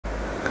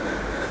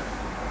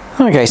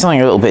Okay, something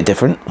a little bit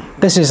different.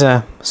 This is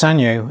a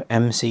Sanyo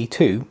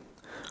MC-2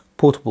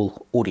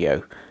 portable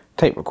audio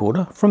tape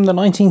recorder from the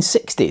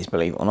 1960s,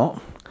 believe it or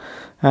not.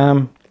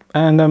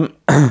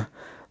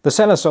 The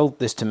seller sold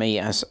this to me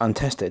as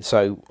untested,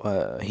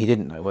 so he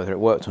didn't know whether it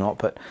worked or not,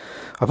 but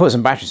I put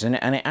some batteries in it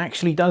and it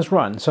actually does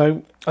run.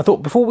 So I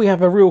thought before we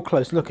have a real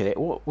close look at it,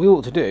 what we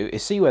ought to do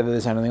is see whether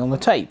there's anything on the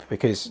tape,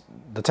 because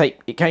the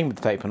tape, it came with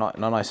the tape and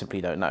I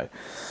simply don't know.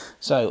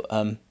 So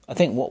I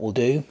think what we'll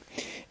do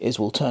is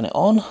we'll turn it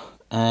on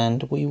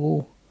and we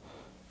will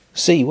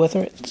see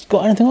whether it's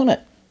got anything on it.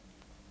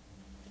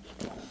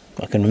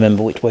 I can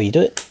remember which way you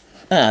do it.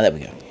 Ah, there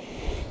we go.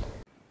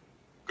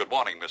 Good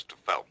morning, Mr.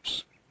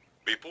 Phelps.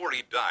 Before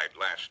he died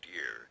last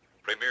year,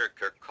 Premier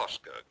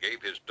Kirkoska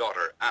gave his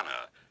daughter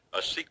Anna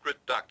a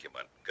secret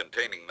document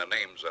containing the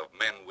names of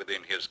men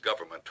within his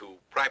government who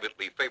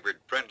privately favored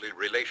friendly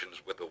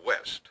relations with the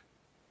West.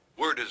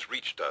 Word has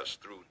reached us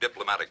through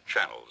diplomatic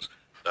channels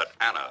that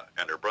Anna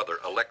and her brother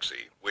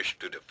Alexei wish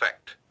to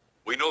defect.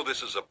 We know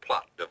this is a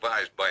plot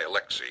devised by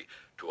Alexei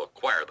to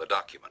acquire the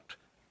document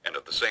and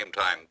at the same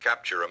time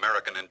capture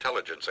American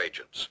intelligence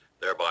agents,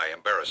 thereby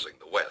embarrassing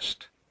the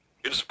West.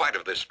 In spite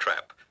of this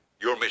trap,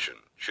 your mission,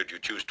 should you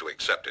choose to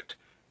accept it,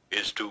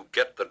 is to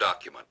get the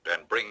document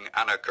and bring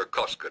Anna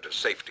Kirkoska to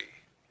safety.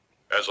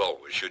 As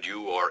always, should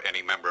you or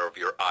any member of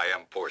your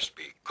IM force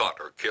be caught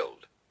or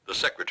killed, the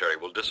Secretary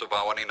will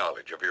disavow any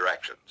knowledge of your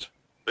actions.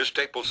 This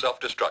tape will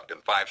self-destruct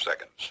in 5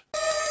 seconds.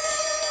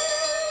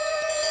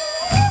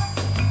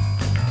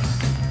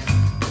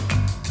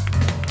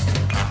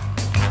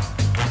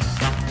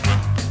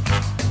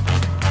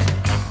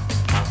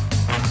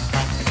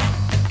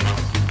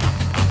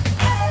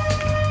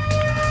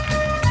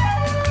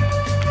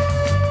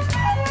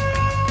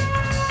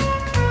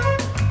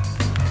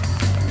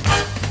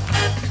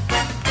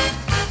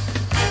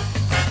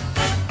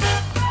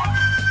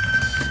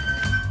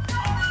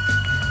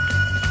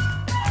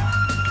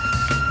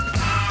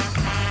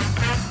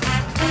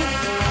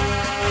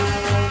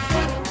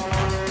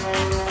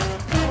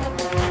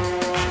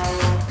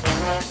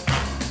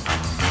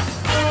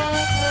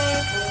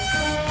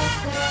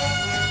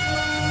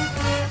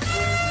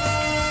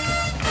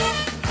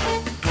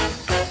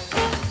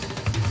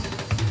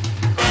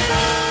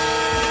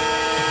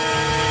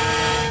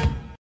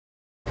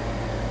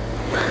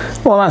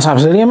 Well, that's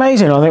absolutely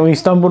amazing. I think we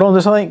stumbled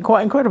onto something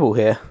quite incredible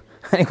here.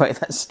 Anyway,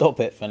 let's stop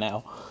it for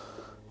now.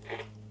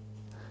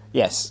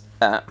 Yes,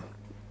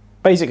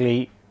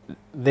 basically,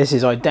 this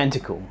is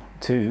identical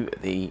to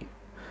the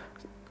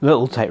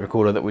little tape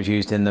recorder that was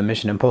used in the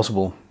Mission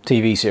Impossible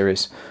TV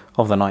series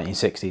of the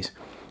 1960s.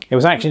 It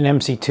was actually an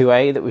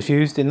MC-2A that was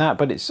used in that,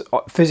 but it's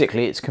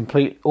physically, it's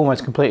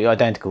almost completely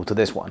identical to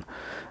this one.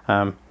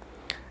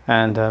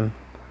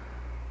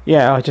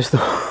 Yeah, I just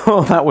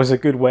thought that was a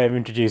good way of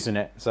introducing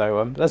it.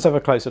 So let's have a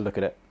closer look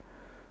at it.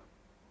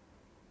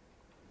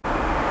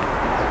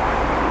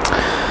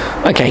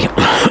 Okay,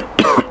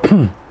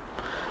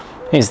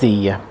 here's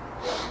the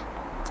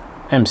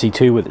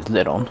MC-2 with its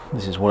lid on.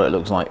 This is what it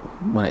looks like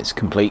when it's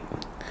complete.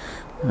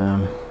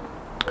 There's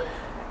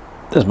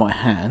my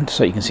hand,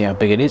 so you can see how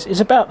big it is. It's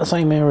about the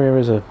same area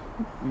as a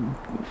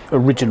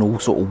original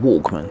sort of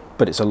Walkman,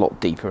 but it's a lot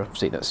deeper.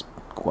 See, that's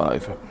quite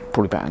over,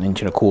 probably about 1.25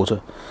 inches.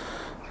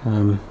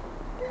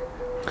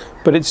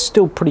 But it's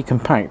still pretty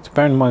compact.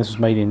 Bear in mind this was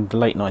made in the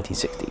late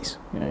 1960s.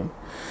 You know.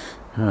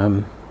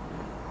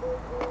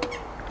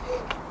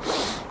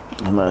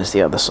 And there's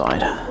the other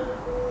side,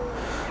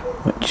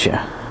 which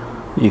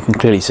you can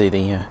clearly see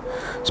the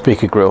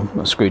speaker grill.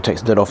 The screw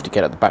takes the lid off to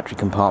get at the battery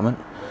compartment.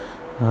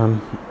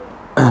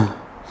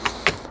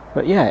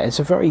 But yeah, it's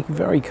a very,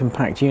 very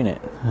compact unit.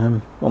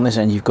 On this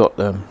end you've got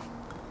the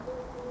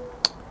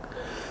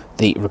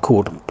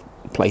record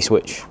play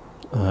switch,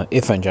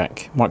 earphone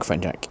jack, microphone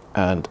jack,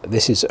 and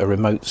this is a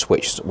remote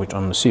switch, which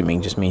I'm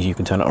assuming just means you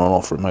can turn it on and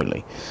off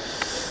remotely.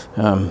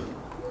 And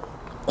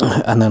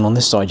then on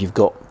this side you've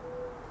got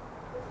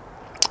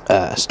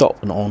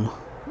stop and on,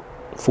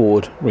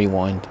 forward,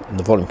 rewind, and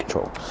the volume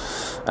control.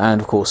 And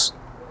of course,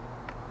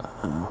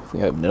 if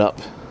we open it up,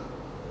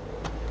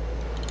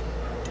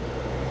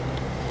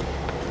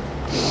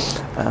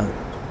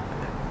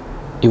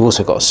 you've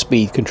also got a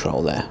speed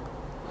control there.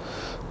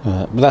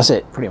 But that's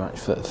it, pretty much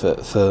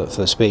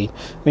for speed.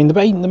 I mean, the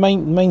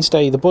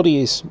mainstay, the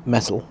body is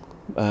metal,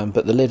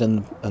 but the lid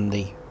and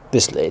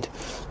this lid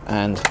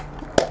and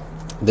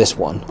this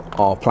one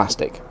are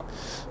plastic.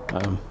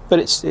 But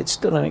it's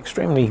still an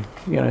extremely,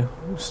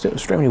 still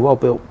extremely well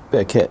built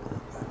bit of kit.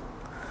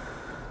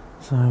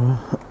 So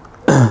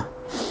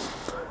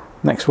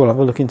next we'll have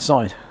a look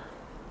inside.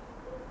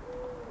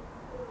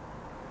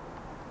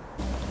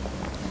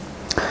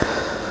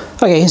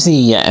 Okay, here's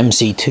the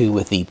MC-2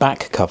 with the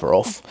back cover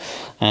off,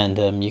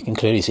 and you can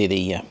clearly see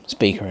the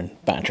speaker and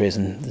batteries,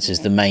 and this is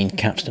the main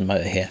capstan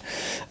motor here.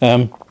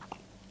 You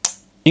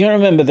got to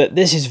remember that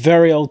this is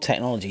very old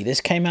technology.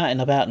 This came out in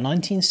about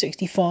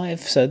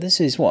 1965, so this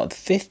is, what,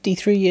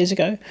 53 years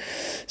ago?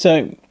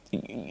 So,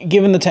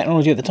 given the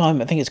technology at the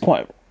time, I think it's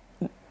quite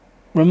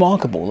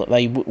remarkable that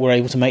they were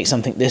able to make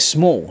something this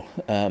small.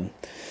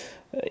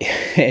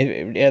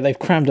 yeah, they've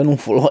crammed an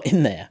awful lot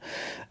in there.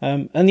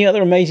 And the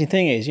other amazing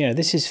thing is, you know,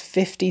 this is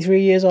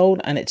 53 years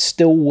old and it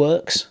still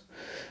works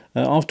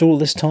after all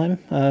this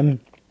time.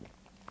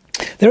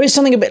 There is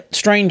something a bit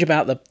strange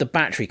about the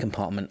battery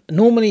compartment.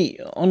 Normally,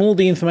 on all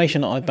the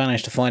information that I've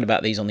managed to find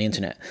about these on the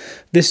internet,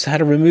 this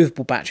had a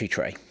removable battery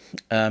tray.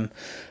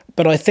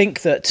 But I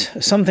think that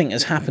something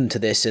has happened to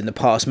this in the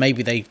past.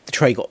 Maybe the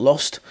tray got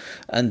lost,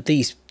 and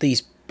these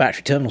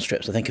battery terminal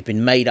strips, I think, have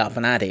been made up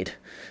and added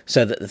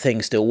so that the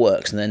thing still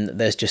works, and then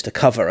there's just a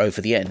cover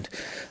over the end.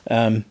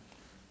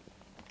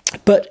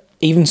 But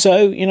even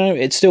so, you know,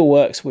 it still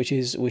works, which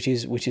is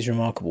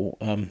remarkable.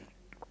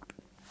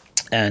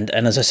 And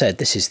as I said,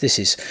 this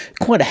is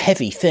quite a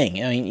heavy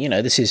thing. I mean, you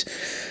know, this is,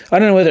 I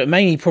don't know whether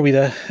mainly probably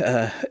the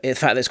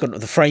fact that it's got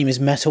the frame is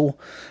metal,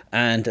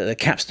 and the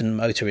capstan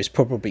motor is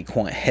probably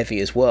quite heavy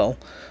as well.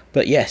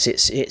 But yes,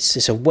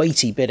 it's a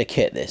weighty bit of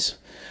kit, this.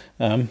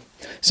 There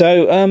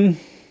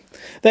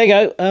you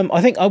go.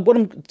 I think what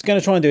I'm going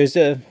to try and do is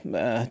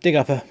dig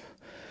up a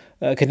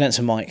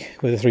condenser mic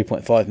with a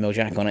 3.5mm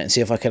jack on it and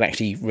see if I can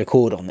actually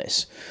record on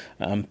this.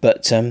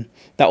 But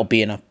that will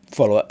be in a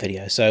follow-up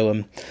video.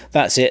 So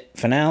that's it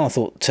for now. I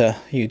thought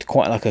you'd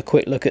quite like a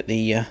quick look at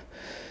the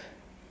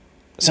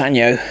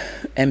Sanyo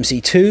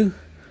MC-2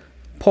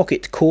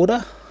 pocket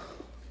corder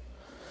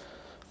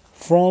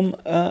from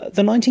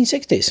the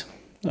 1960s.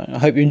 I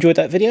hope you enjoyed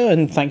that video,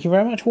 and thank you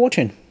very much for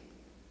watching.